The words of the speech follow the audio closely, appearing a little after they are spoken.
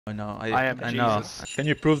I know. I am I know. Jesus. Can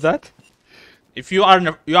you prove that? If you are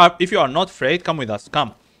not afraid, come with us.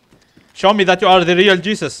 Come. Show me that you are the real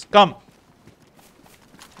Jesus. Come.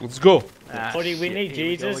 Let's go. Cody, we need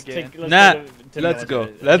Jesus to Let's go.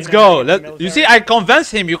 military. Let's You know how go. to get to You military? see, I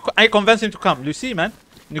convinced him. I convinced him to come. You see, man.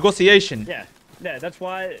 Negotiation. Yeah, that's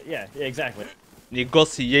why. Yeah, exactly.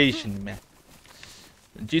 Negotiation, man.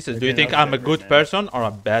 Jesus, do you Okay, think that was I'm a good, good man. person or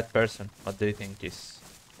a bad person? What do you think, Jesus?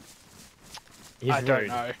 He's I don't rude.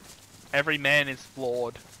 know. Every man is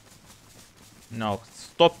flawed. No,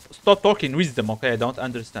 stop talking wisdom, okay? I don't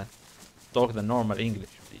understand. Talk the normal English,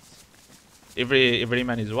 please. Every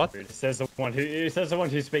man is what? It says the one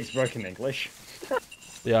who speaks broken English.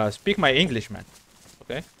 Yeah, speak my English, man.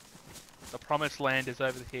 Okay? The promised land is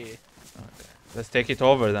over here. Okay. Let's take it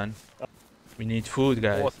over then. We need food,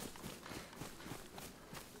 guys. Or-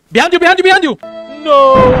 Behind you, behind you, behind you!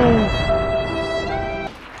 No!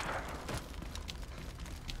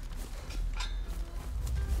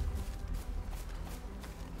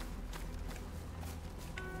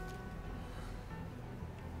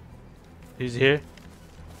 He's here.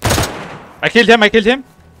 I killed him,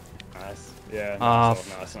 Nice. Yeah. Ah,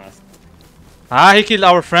 Nice. Ah, he killed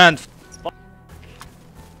our friend.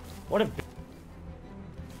 What a.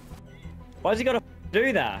 Why's he gotta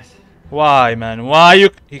do that? Why, man? Why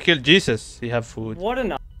he killed Jesus? He have food. What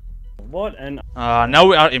an. Now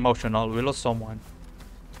we are emotional. We lost someone.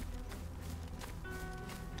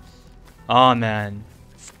 Oh, man.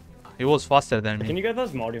 He was faster than me. Can you get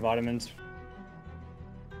those multivitamins?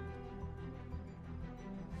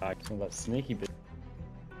 Some of that sneaky bit.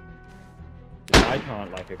 I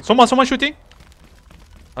can't like it. Someone shooting.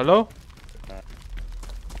 Hello?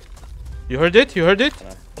 You heard it? You heard it?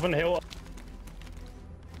 Up on the hill.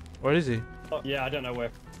 Where is he? Oh, yeah, I don't know where.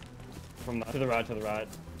 From to the right.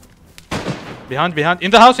 Behind.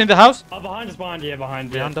 In the house. Oh, behind us, behind.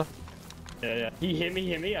 Yeah. Yeah. He hit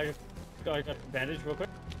me. I got a bandage real quick.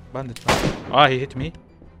 Bandit. Ah, he hit me.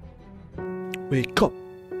 Wake up.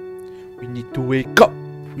 We need to wake up.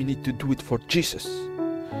 We need to do it for Jesus.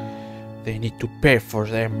 They need to pay for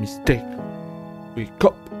their mistake. Wake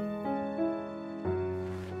up.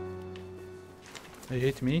 He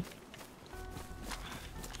hit me.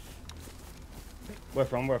 Where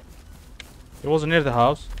from? Where? He was near the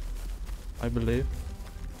house, I believe.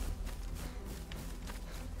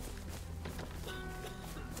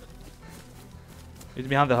 He's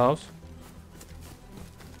behind the house.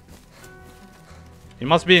 He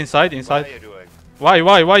must be inside. What are you doing? Why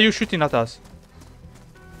are you shooting at us?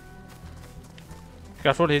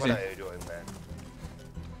 Careful, easy. What are you doing, man?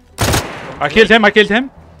 I killed him.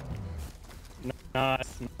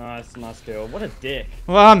 Nice kill. What a dick.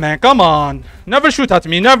 Wow, man, come on. Never shoot at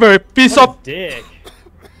me, never. Piece What up. a dick.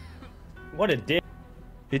 What a dick.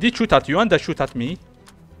 He did shoot at you and then shoot at me.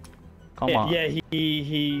 Come on. Yeah, he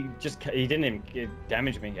didn't even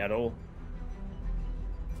damage me at all.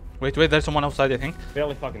 Wait, there's someone outside, I think.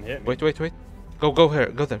 Barely fucking hit me. Wait. Go here,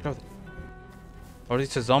 go there. Or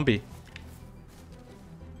it's a zombie.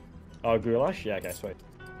 Oh, goulash? Yeah, okay, sweet.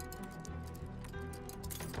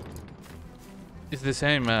 It's the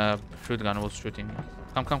same shotgun I was shooting.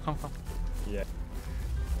 Come. Yeah.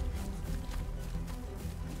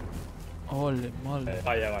 Holy moly.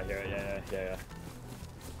 Oh, yeah, right here. Yeah.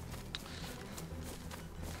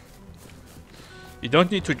 You don't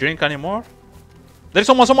need to drink anymore? There's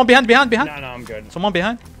someone behind. No, I'm good. Someone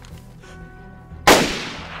behind.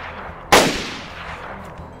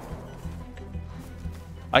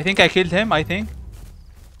 I think I killed him, No,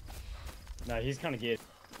 he's kind of geared.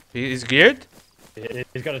 He is geared?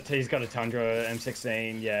 He's got a Tundra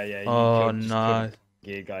M16. Yeah. Oh, nice.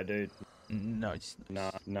 Geared guy, dude. Nice.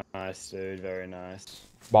 Nice, dude. Very nice.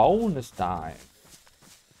 Bonus time.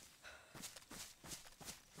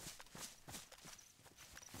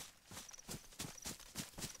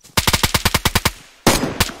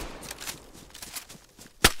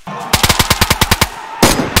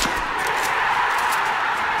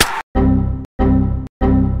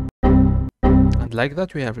 And like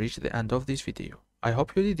that, we have reached the end of this video. I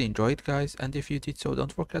hope you did enjoy it, guys, and if you did so,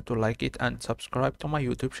 don't forget to like it and subscribe to my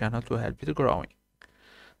YouTube channel to help it growing.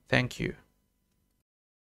 Thank you.